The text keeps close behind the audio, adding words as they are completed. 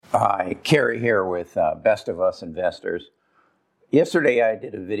Hi, Kerry here with Best of Us Investors. Yesterday I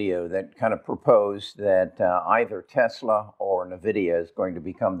did a video that kind of proposed that either Tesla or NVIDIA is going to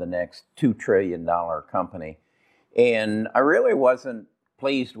become the next $2 trillion company. And I really wasn't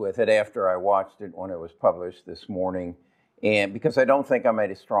pleased with it after I watched it when it was published this morning, and because I don't think I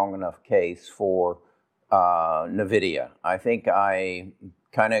made a strong enough case for NVIDIA. I think I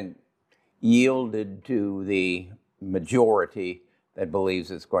kind of yielded to the majority that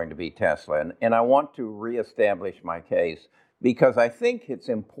believes it's going to be Tesla. And I want to reestablish my case because I think it's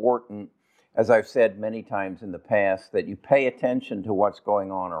important, as I've said many times in the past, that you pay attention to what's going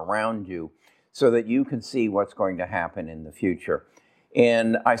on around you so that you can see what's going to happen in the future.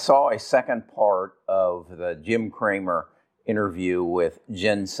 And I saw a second part of the Jim Cramer interview with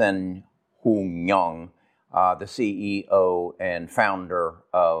Jensen Huang, the CEO and founder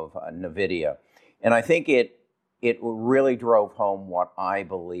of NVIDIA. And I think it really drove home what I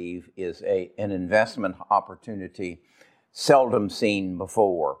believe is an investment opportunity seldom seen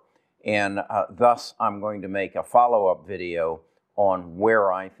before. And thus, I'm going to make a follow-up video on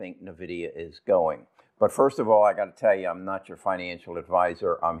where I think NVIDIA is going. But first of all, I got to tell you, I'm not your financial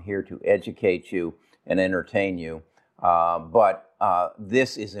advisor. I'm here to educate you and entertain you. But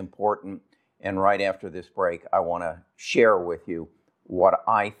this is important. And right after this break, I want to share with you what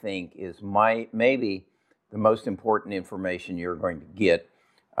I think is maybe the most important information you're going to get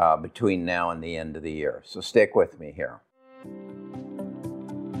between now and the end of the year. So stick with me here.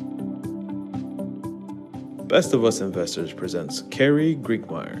 Best of Us Investors presents Kerry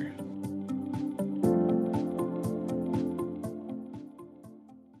Griegmeier.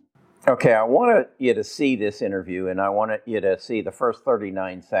 Okay, I want you to see this interview, and I want you to see the first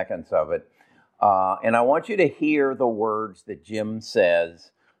 39 seconds of it. And I want you to hear the words that Jim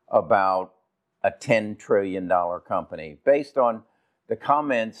says about a $10 trillion company, based on the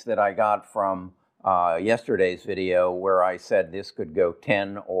comments that I got from yesterday's video where I said this could go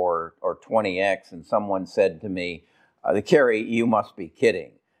 10 or 20x, and someone said to me, Kerry, you must be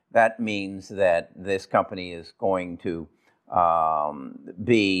kidding. That means that this company is going to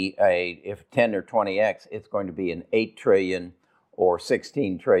be if 10 or 20x, it's going to be an $8 trillion or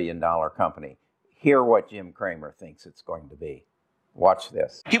 $16 trillion company. Hear what Jim Cramer thinks it's going to be. Watch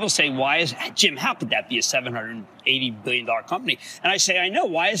this. People say, Jim, how could that be a $780 billion company? And I say, I know.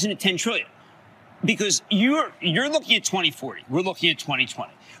 Why isn't it 10 trillion? Because you're looking at 2040. We're looking at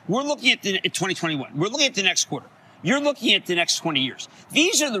 2020. We're looking at 2021. We're looking at the next quarter. You're looking at the next 20 years.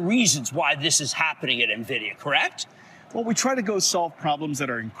 These are the reasons why this is happening at NVIDIA, correct? Well, we try to go solve problems that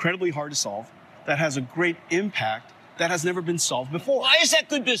are incredibly hard to solve, that has a great impact, that has never been solved before. Why is that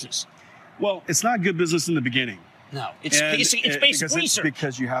good business? Well, it's not good business in the beginning. No, it's basic research.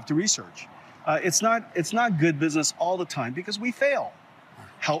 Because you have to research. It's not good business all the time because we fail.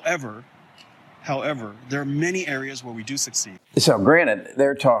 However, there are many areas where we do succeed. So granted,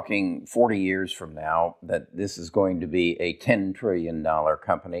 they're talking 40 years from now that this is going to be a $10 trillion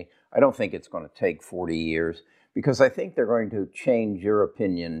company. I don't think it's going to take 40 years because I think they're going to change your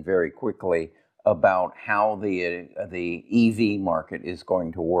opinion very quickly about how the EV market is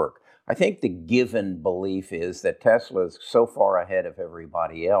going to work. I think the given belief is that Tesla is so far ahead of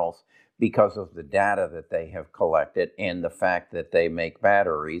everybody else because of the data that they have collected and the fact that they make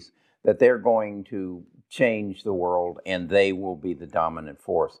batteries, that they're going to change the world and they will be the dominant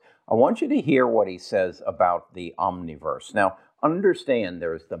force. I want you to hear what he says about the Omniverse. Now, understand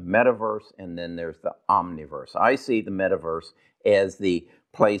there's the metaverse and then there's the Omniverse. I see the metaverse as the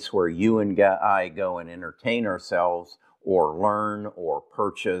place where you and I go and entertain ourselves or learn or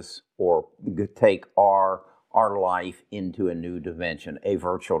purchase or take our life into a new dimension, a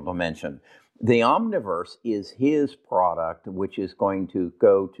virtual dimension. The Omniverse is his product, which is going to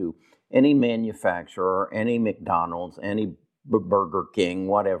go to any manufacturer, any McDonald's, any Burger King,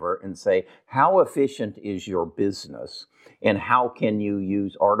 whatever, and say, how efficient is your business? And how can you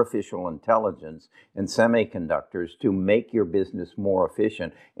use artificial intelligence and semiconductors to make your business more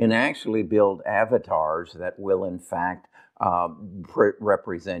efficient and actually build avatars that will, in fact,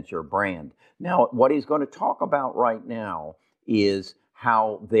 represent your brand? Now, what he's going to talk about right now is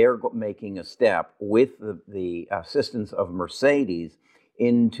how they're making a step with the assistance of Mercedes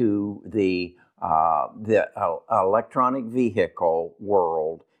into the electronic vehicle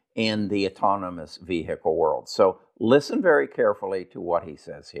world and the autonomous vehicle world. So listen very carefully to what he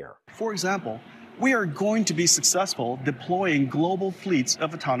says here. For example, we are going to be successful deploying global fleets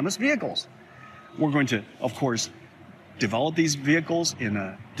of autonomous vehicles. We're going to, of course, develop these vehicles in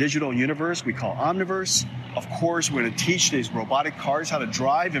a digital universe we call Omniverse. Of course, we're going to teach these robotic cars how to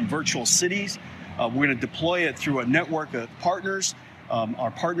drive in virtual cities. We're going to deploy it through a network of partners.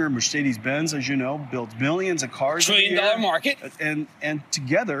 Our partner Mercedes-Benz, as you know, builds millions of cars. $1 trillion market. And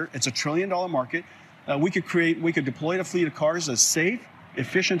together, it's a $1 trillion market. We could deploy a fleet of cars that's safe,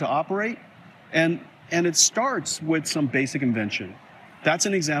 efficient to operate, and it starts with some basic invention. That's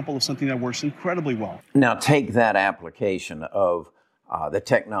an example of something that works incredibly well. Now take that application of the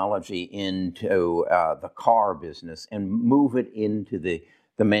technology into the car business and move it into the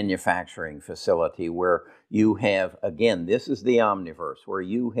manufacturing facility where you have, again, this is the Omniverse, where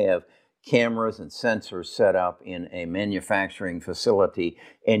you have cameras and sensors set up in a manufacturing facility,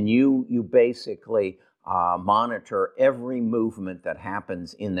 and you basically monitor every movement that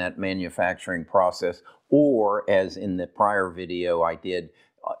happens in that manufacturing process, or as in the prior video I did,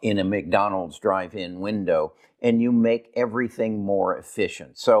 in a McDonald's drive-in window, and you make everything more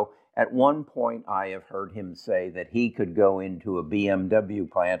efficient. So at one point I have heard him say that he could go into a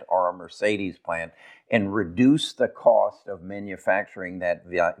BMW plant or a Mercedes plant and reduce the cost of manufacturing that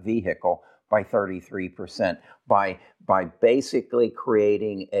vehicle by 33% by basically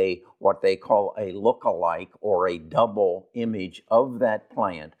creating what they call a look-alike or a double image of that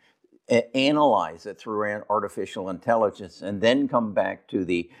plant, analyze it through artificial intelligence, and then come back to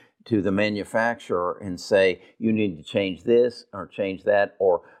the manufacturer and say, you need to change this or change that,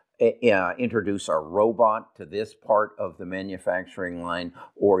 or introduce a robot to this part of the manufacturing line,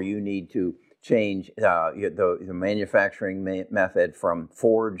 or you need to change the manufacturing method from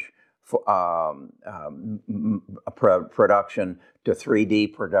forge production to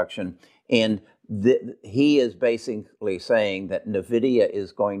 3D production. And he is basically saying that NVIDIA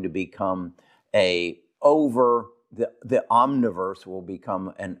is going to become the Omniverse will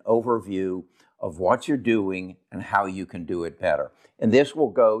become an overview of what you're doing and how you can do it better. And this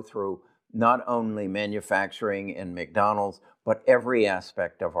will go through not only manufacturing and McDonald's, but every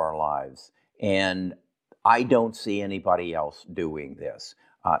aspect of our lives. And I don't see anybody else doing this.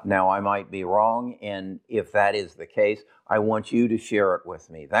 Now, I might be wrong, and if that is the case, I want you to share it with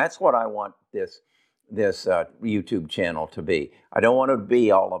me. That's what I want this YouTube channel to be. I don't want to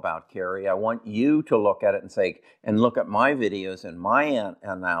be all about Kerry. I want you to look at it and look at my videos and my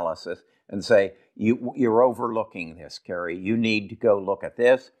analysis and say, you're overlooking this, Kerry. You need to go look at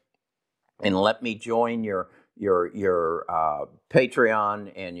this, and let me join your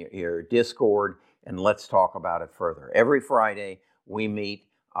Patreon and your Discord, and let's talk about it further. Every Friday, we meet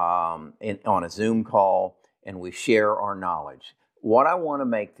on a Zoom call, and we share our knowledge. What I want to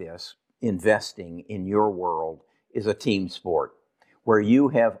make this investing in your world is a team sport where you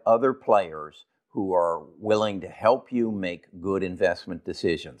have other players who are willing to help you make good investment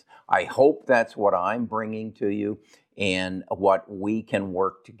decisions. I hope that's what I'm bringing to you and what we can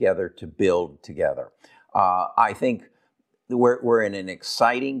work together to build together. I think we're in an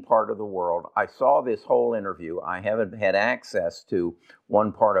exciting part of the world. I saw this whole interview. I haven't had access to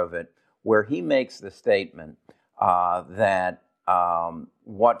one part of it where he makes the statement that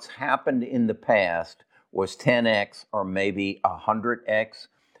what's happened in the past was 10x or maybe 100x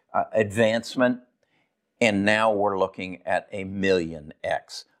advancement, and now we're looking at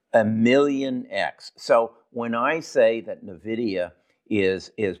 1,000,000x. 1,000,000x. So when I say that NVIDIA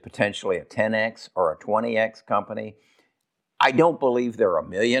is potentially a 10x or a 20x company, I don't believe they're a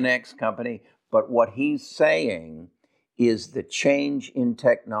 1,000,000x company, but what he's saying is the change in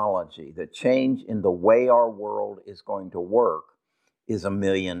technology, the change in the way our world is going to work is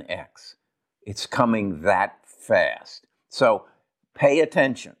 1,000,000x. It's coming that fast. So pay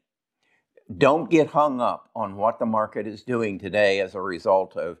attention. Don't get hung up on what the market is doing today as a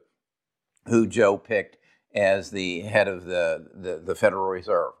result of who Joe picked as the head of the Federal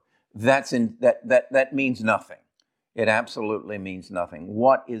Reserve. That means nothing. It absolutely means nothing.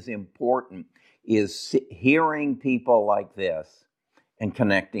 What is important is hearing people like this and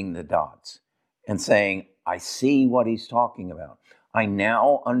connecting the dots and saying, I see what he's talking about. I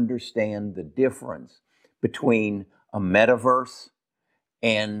now understand the difference between a metaverse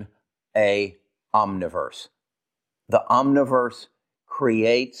and a omniverse. The omniverse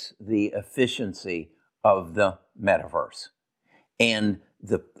creates the efficiency of the metaverse. And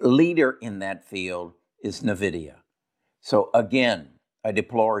the leader in that field is NVIDIA. So again, I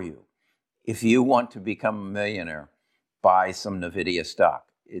deplore you. If you want to become a millionaire, buy some NVIDIA stock.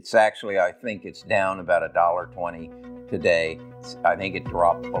 It's actually, I think it's down about $1.20 today. I think it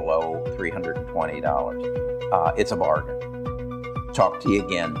dropped below $320. It's a bargain. Talk to you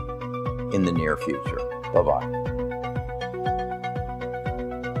again in the near future. Bye-bye.